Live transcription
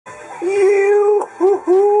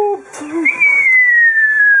Juhu.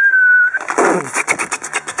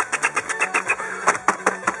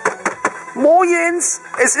 Mojens,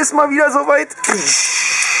 es ist mal wieder soweit.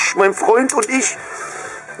 Mein Freund und ich,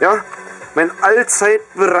 ja, mein allzeit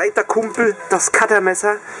bereiter Kumpel, das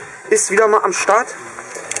Cuttermesser, ist wieder mal am Start.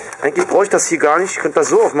 Eigentlich brauche ich das hier gar nicht. Ich könnte das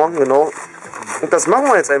so aufmachen, genau. Und das machen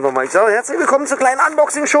wir jetzt einfach mal. Ich sage herzlich willkommen zur kleinen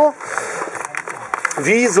Unboxing-Show.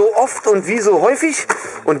 Wie so oft und wie so häufig.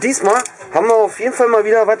 Und diesmal haben wir auf jeden Fall mal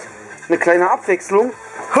wieder was, eine kleine Abwechslung.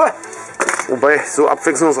 Wobei, so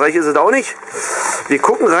abwechslungsreich ist es auch nicht. Wir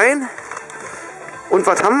gucken rein. Und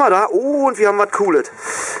was haben wir da? Oh, und wir haben was Cooles.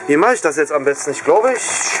 Wie mache ich das jetzt am besten? Ich glaube, ich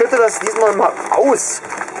schütte das diesmal mal aus.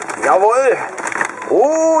 Jawohl.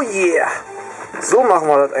 Oh yeah. So machen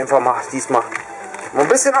wir das einfach mal diesmal. Mal ein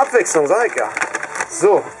bisschen Abwechslung, sag ich ja.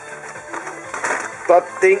 So. Das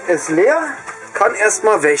Ding ist leer. Kann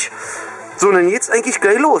erstmal weg. So, dann geht's eigentlich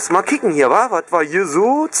gleich los. Mal kicken hier, wa? Was wir hier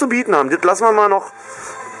so zu bieten haben. Das lassen wir mal noch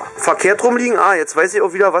verkehrt rumliegen. Ah, jetzt weiß ich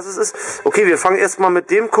auch wieder, was es ist. Okay, wir fangen erstmal mit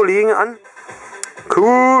dem Kollegen an.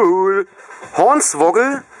 Cool.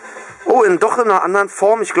 Hornswoggle. Oh, doch in einer anderen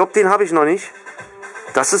Form. Ich glaube, den habe ich noch nicht.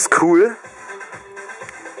 Das ist cool.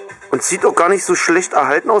 Und sieht auch gar nicht so schlecht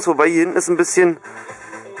erhalten aus. Wobei hier hinten ist ein bisschen...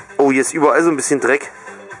 Oh, hier ist überall so ein bisschen Dreck.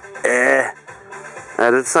 Ja,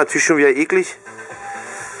 das ist natürlich schon wieder eklig.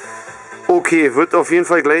 Okay, wird auf jeden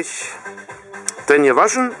Fall gleich dann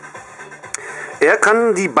gewaschen. Er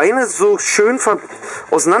kann die Beine so schön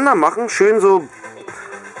auseinander machen. Schön so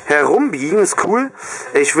herumbiegen. Ist cool.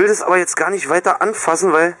 Ich will das aber jetzt gar nicht weiter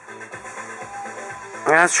anfassen, weil...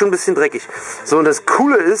 Ja, ist schon ein bisschen dreckig. So, und das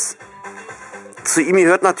Coole ist... Zu ihm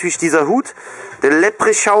gehört natürlich dieser Hut. Der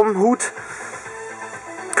Leprechaun-Hut.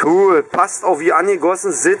 Cool. Passt auch wie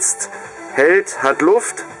angegossen. Sitzt. Hält. Hat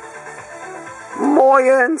Luft.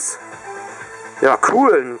 Morgens. Ja,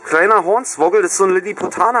 cool. Ein kleiner Hornswoggle. Das ist so ein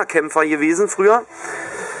Lilliputaner-Kämpfer gewesen früher.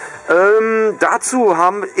 Dazu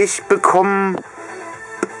habe ich bekommen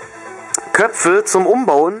Köpfe zum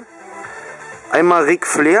Umbauen. Einmal Ric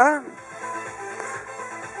Flair.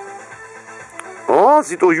 Oh,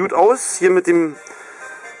 sieht auch gut aus. Hier mit dem...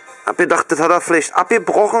 Hab gedacht, das hat er vielleicht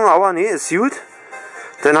abgebrochen, aber nee, ist gut.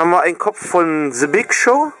 Dann haben wir einen Kopf von The Big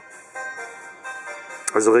Show.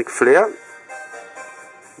 Also Ric Flair.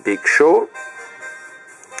 Big Show.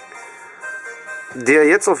 Der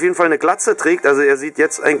jetzt auf jeden Fall eine Glatze trägt. Also er sieht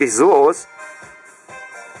jetzt eigentlich so aus.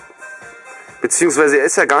 Beziehungsweise er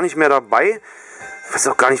ist ja gar nicht mehr dabei. Ich weiß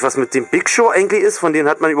auch gar nicht, was mit dem Big Show eigentlich ist. Von denen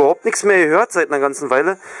hat man überhaupt nichts mehr gehört seit einer ganzen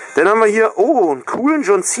Weile. Dann haben wir hier, oh, einen coolen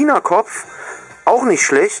John Cena Kopf. Auch nicht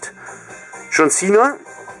schlecht. John Cena.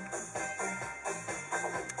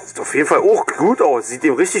 Sieht auf jeden Fall auch gut aus. Sieht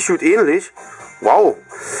ihm richtig gut ähnlich. Wow.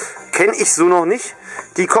 Kenne ich so noch nicht.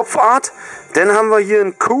 Die Kopfart. Dann haben wir hier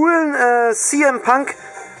einen coolen CM Punk.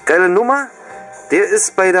 Geile Nummer. Der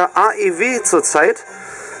ist bei der AEW zurzeit.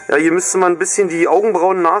 Ja, hier müsste man ein bisschen die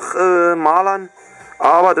Augenbrauen nachmalern.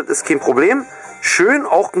 Aber das ist kein Problem. Schön,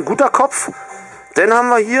 auch ein guter Kopf. Dann haben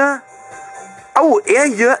wir hier... Oh, er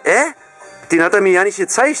hier, den hat er mir ja nicht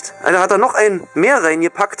gezeigt. Da hat er noch einen mehr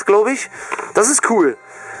reingepackt, glaube ich. Das ist cool.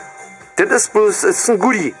 Das ist bloß, das ist ein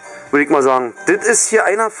Goodie, würde ich mal sagen. Das ist hier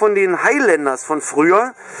einer von den Highlanders von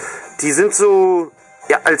früher. Die sind so,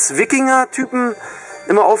 ja, als Wikinger-Typen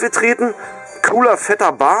immer aufgetreten. Cooler,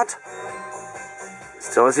 fetter Bart.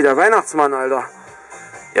 Ist ja was wie der Weihnachtsmann, Alter.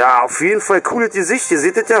 Ja, auf jeden Fall cooles Gesicht. Ihr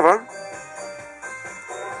seht das ja, wa?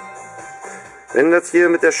 Wenn das hier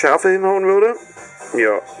mit der Schärfe hinhauen würde.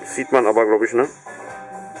 Ja, sieht man aber, glaube ich, ne?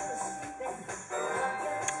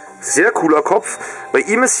 Sehr cooler Kopf. Bei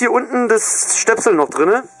ihm ist hier unten das Stöpsel noch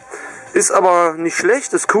drin. Ist aber nicht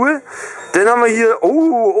schlecht, ist cool. Dann haben wir hier,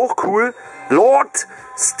 oh, auch cool, Lord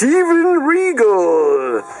Steven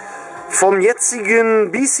Regal. Vom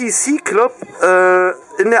jetzigen BCC Club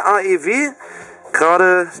in der AEW.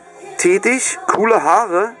 Gerade tätig. Coole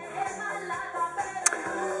Haare.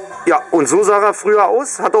 Ja, und so sah er früher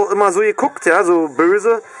aus. Hat auch immer so geguckt, ja, so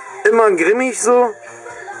böse. Immer grimmig so.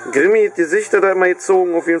 Grimmig Gesicht hat er immer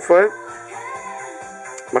gezogen, auf jeden Fall.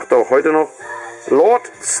 Macht er auch heute noch. Lord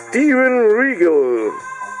Steven Regal.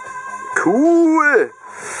 Cool.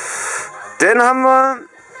 Dann haben wir...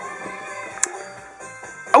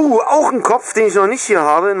 Oh, auch einen Kopf, den ich noch nicht hier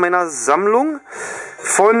habe in meiner Sammlung.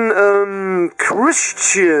 Von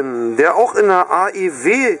Christian, der auch in der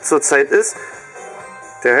AEW zurzeit ist.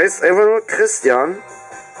 Der heißt einfach nur Christian.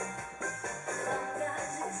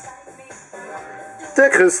 Der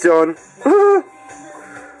Christian.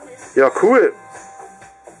 Ja, cool.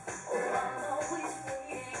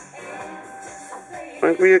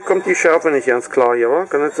 Irgendwie kommt die Schärfe nicht ganz klar hier, wa?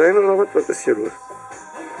 Kann das sein oder was? Was ist hier los?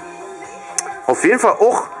 Auf jeden Fall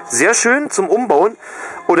auch sehr schön zum Umbauen.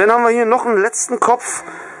 Und dann haben wir hier noch einen letzten Kopf.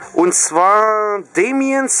 Und zwar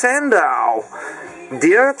Damien Sandow,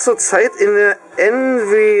 der zurzeit in der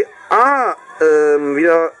NWA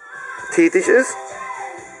wieder tätig ist.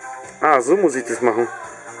 Ah, so muss ich das machen.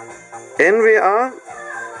 NWA.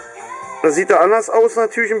 Das sieht da anders aus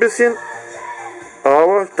natürlich ein bisschen.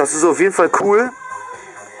 Aber das ist auf jeden Fall cool.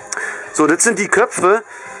 So, das sind die Köpfe.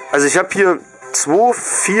 Also ich habe hier 2,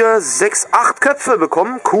 4, 6, 8 Köpfe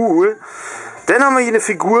bekommen. Cool. Dann haben wir hier eine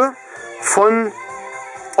Figur von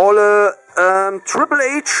Olle Triple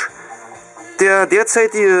H. Der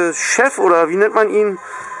derzeitige Chef oder wie nennt man ihn?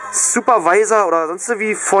 Supervisor oder sonst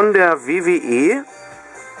wie von der WWE.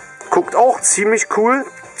 Guckt auch ziemlich cool.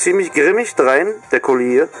 Ziemlich grimmig drein, der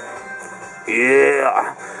Kollege.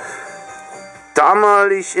 Yeah.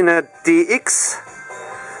 Damalig in der DX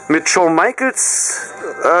mit Shawn Michaels.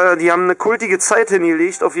 Die haben eine kultige Zeit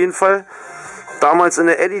hingelegt, auf jeden Fall. Damals in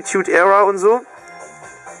der Attitude Era und so.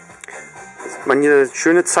 Man hier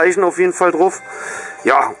schöne Zeichen auf jeden Fall drauf.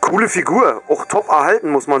 Ja, coole Figur. Auch top erhalten,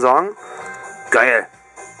 muss man sagen. Geil.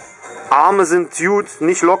 Arme sind gut,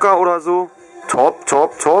 nicht locker oder so. Top,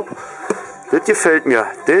 top, top. Das gefällt mir.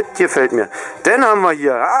 Das gefällt mir. Dann haben wir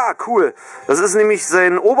hier, cool. Das ist nämlich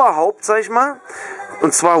sein Oberhaupt, sag ich mal.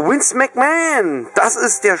 Und zwar Vince McMahon. Das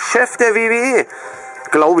ist der Chef der WWE.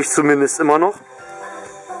 Glaube ich zumindest immer noch.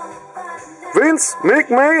 Vince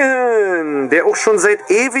McMahon, der auch schon seit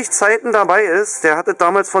ewig Zeiten dabei ist. Der hat es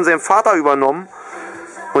damals von seinem Vater übernommen.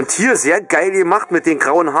 Und hier sehr geil gemacht mit den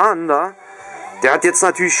grauen Haaren da. Der hat jetzt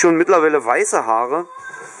natürlich schon mittlerweile weiße Haare.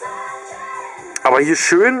 Aber hier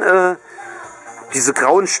schön diese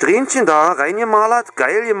grauen Strähnchen da reingemalert.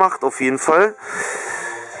 Geil gemacht auf jeden Fall.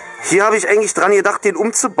 Hier habe ich eigentlich dran gedacht, den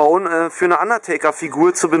umzubauen, für eine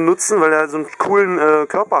Undertaker-Figur zu benutzen, weil er so einen coolen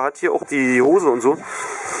Körper hat. Hier auch die Hose und so.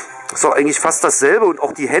 Ist doch eigentlich fast dasselbe und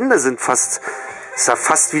auch die Hände sind fast, ist ja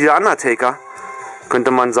fast wie der Undertaker,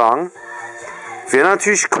 könnte man sagen. Wäre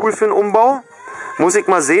natürlich cool für einen Umbau. Muss ich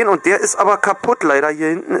mal sehen. Und der ist aber kaputt leider. Hier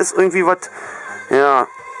hinten ist irgendwie was, ja.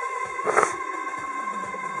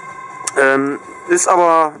 Ist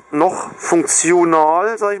aber noch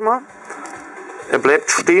funktional, sag ich mal. Er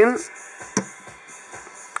bleibt stehen.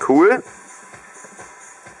 Cool.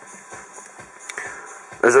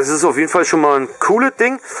 Also das ist auf jeden Fall schon mal ein cooles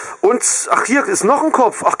Ding. Und, ach hier ist noch ein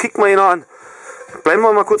Kopf. Ach, kick mal ihn an. Bleiben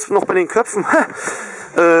wir mal kurz noch bei den Köpfen.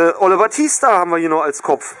 Olle Batista haben wir hier noch als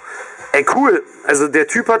Kopf. Ey, cool. Also der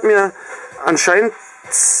Typ hat mir anscheinend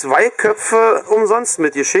 2 Köpfe umsonst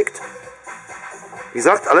mitgeschickt. Wie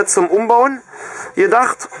gesagt, alle zum Umbauen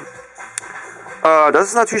gedacht. Das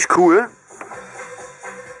ist natürlich cool.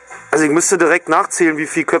 Also ich müsste direkt nachzählen, wie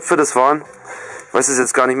viele Köpfe das waren. Ich weiß es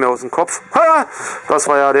jetzt gar nicht mehr aus dem Kopf. Ha! Das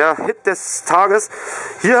war ja der Hit des Tages.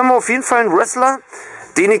 Hier haben wir auf jeden Fall einen Wrestler,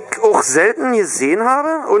 den ich auch selten gesehen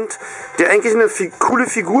habe und der eigentlich eine coole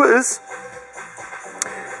Figur ist.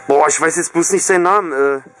 Boah, ich weiß jetzt bloß nicht seinen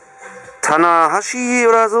Namen. Tanahashi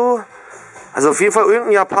oder so. Also auf jeden Fall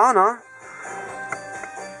irgendein Japaner.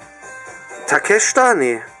 Takeshita?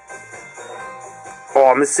 Nee.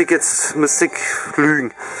 Oh, müsste ich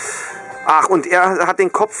lügen. Ach, und er hat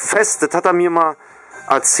den Kopf fest. Das hat er mir mal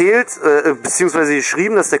erzählt, beziehungsweise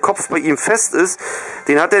geschrieben, dass der Kopf bei ihm fest ist.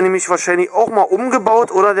 Den hat er nämlich wahrscheinlich auch mal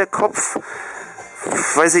umgebaut oder der Kopf,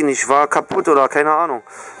 weiß ich nicht, war kaputt oder keine Ahnung.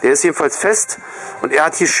 Der ist jedenfalls fest. Und er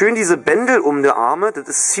hat hier schön diese Bändel um die Arme. Das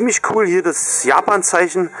ist ziemlich cool hier, das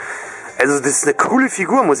Japan-Zeichen. Also das ist eine coole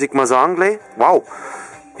Figur, muss ich mal sagen, gleich. Wow,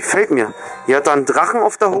 gefällt mir. Hier hat er einen Drachen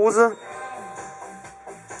auf der Hose.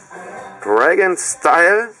 Dragon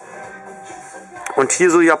Style. Und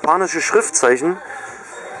hier so japanische Schriftzeichen.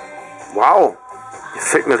 Wow.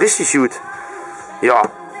 Gefällt mir richtig gut. Ja.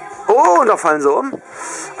 Oh, und da fallen sie um.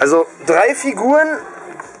 Also 3 Figuren.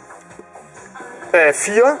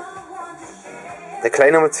 4. Der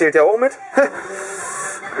Kleine zählt ja auch mit.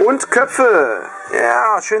 Und Köpfe.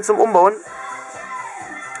 Ja, schön zum Umbauen.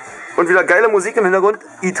 Und wieder geile Musik im Hintergrund.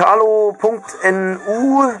 Italo.nu,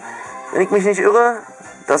 wenn ich mich nicht irre.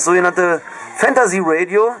 Das sogenannte Fantasy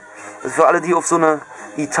Radio. Das ist für alle, die auf so eine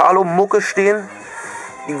Italo-Mucke stehen.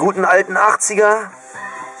 Die guten alten 80er.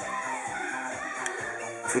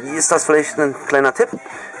 Für die ist das vielleicht ein kleiner Tipp.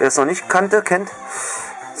 Wer es noch nicht kennt.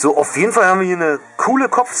 So, auf jeden Fall haben wir hier eine coole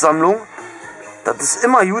Kopfsammlung. Das ist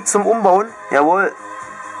immer gut zum Umbauen. Jawohl.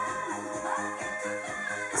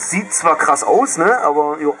 Sieht zwar krass aus, ne?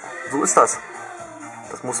 Aber jo, so ist das.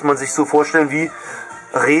 Das muss man sich so vorstellen wie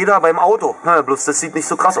Räder beim Auto. Na, bloß das sieht nicht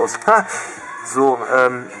so krass aus. Ha. So,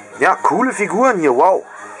 ja, coole Figuren hier, wow.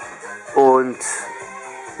 Und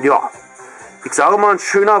ja, ich sage mal, ein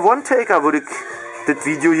schöner One-Taker würde ich das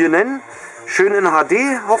Video hier nennen. Schön in HD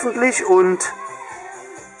hoffentlich und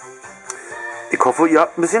ich hoffe, ihr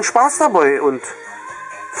habt ein bisschen Spaß dabei und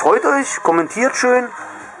freut euch, kommentiert schön.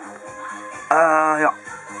 Ja,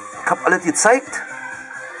 ich habe alles gezeigt.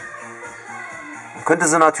 Man könnte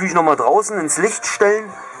sie natürlich noch mal draußen ins Licht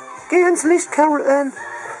stellen. Geh ins Licht, Carol Ann.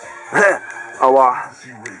 Aber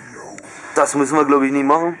das müssen wir, glaube ich, nicht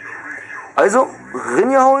machen. Also,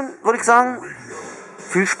 ringehauen, würde ich sagen.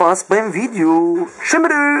 Viel Spaß beim Video.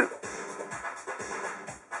 Tschüss.